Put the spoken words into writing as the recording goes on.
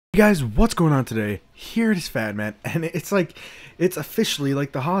Hey guys, what's going on today? Here it is, Fat Man, and it's officially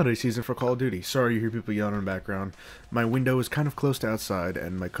like the holiday season for Call of Duty. Sorry you hear people yelling in the background. My window is kind of close to outside,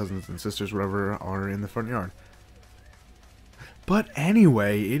 and my cousins and sisters, whatever, are in the front yard. But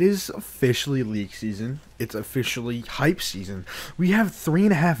anyway, it is officially league season. It's officially hype season. We have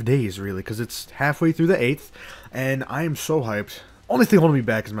 3.5 days, really, because it's halfway through the 8th, and I am so hyped. Only thing holding me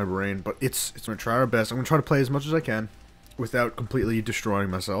back is my brain, but it's going to try our best. I'm going to try to play as much as I can without completely destroying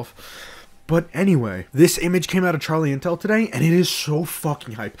myself. But anyway, this image came out of Charlie Intel today, and it is so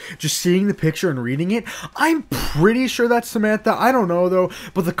fucking hype. Just seeing the picture and reading it, I'm pretty sure that's Samantha. I don't know, though,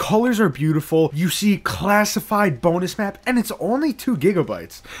 but the colors are beautiful. You see classified bonus map, and it's only 2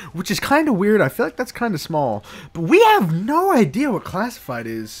 gigabytes, which is kind of weird. I feel like that's kind of small. But we have no idea what classified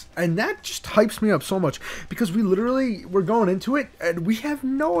is, and that just hypes me up so much, because we're going into it, and we have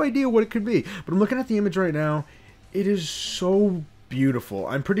no idea what it could be. But I'm looking at the image right now. It is so beautiful.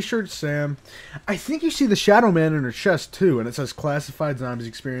 I'm pretty sure it's Sam. I think you see the Shadow Man in her chest too, and it says Classified Zombies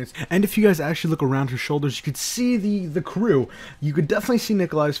Experience. And if you guys actually look around her shoulders, you could see the crew. You could definitely see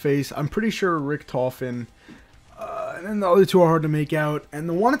Nikolai's face. I'm pretty sure Rick Toffin. And then the other two are hard to make out, and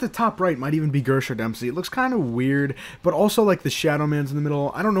the one at the top right might even be Gersha Dempsey. It looks kind of weird, but also like the Shadow Man's in the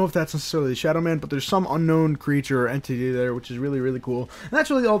middle. I don't know if that's necessarily the Shadow Man, but there's some unknown creature or entity there, which is really, really cool. And that's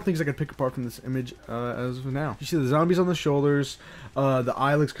really all the things I could pick apart from this image as of now. You see the zombies on the shoulders. The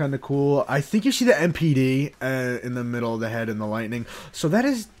eye looks kind of cool. I think you see the MPD in the middle of the head and the lightning. So that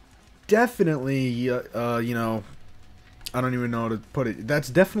is definitely, you know, I don't even know how to put it. That's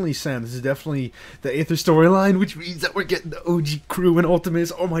definitely Sam. This is definitely the Aether storyline, which means that we're getting the OG crew and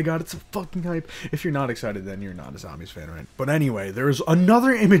Ultimates. Oh my god, it's a fucking hype. If you're not excited, then you're not a Zombies fan, right? But anyway, there's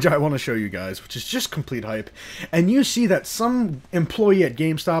another image I want to show you guys, which is just complete hype. And you see that some employee at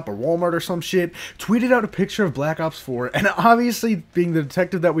GameStop or Walmart or some shit tweeted out a picture of Black Ops 4. And obviously, being the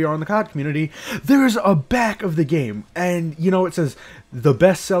detective that we are in the COD community, there's a back of the game. And, you know, it says the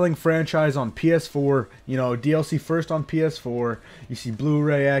best-selling franchise on PS4, you know, DLC first on PS4, you see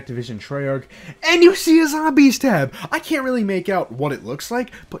Blu-ray, Activision, Treyarch, and you see a Zombies tab! I can't really make out what it looks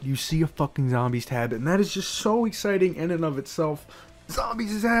like, but you see a fucking Zombies tab, and that is just so exciting in and of itself.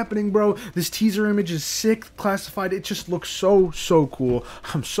 Zombies is happening, bro. This teaser image is sick, classified. It just looks so cool.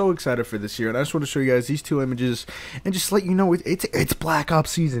 I'm so excited for this year, and I just want to show you guys these 2 images and just let you know it's Black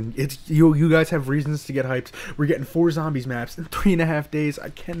Ops season. It's you guys have reasons to get hyped. We're getting 4 zombies maps in 3.5 days. I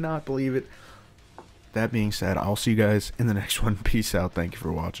cannot believe it. That being said, I'll see you guys in the next one. Peace out. Thank you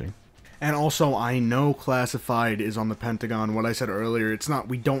for watching. And also, I know classified is on the Pentagon. What I said earlier, it's not,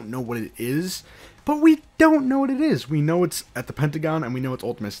 we don't know what it is, but we don't know what it is. We know it's at the Pentagon, and we know it's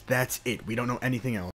Ultimates. That's it. We don't know anything else.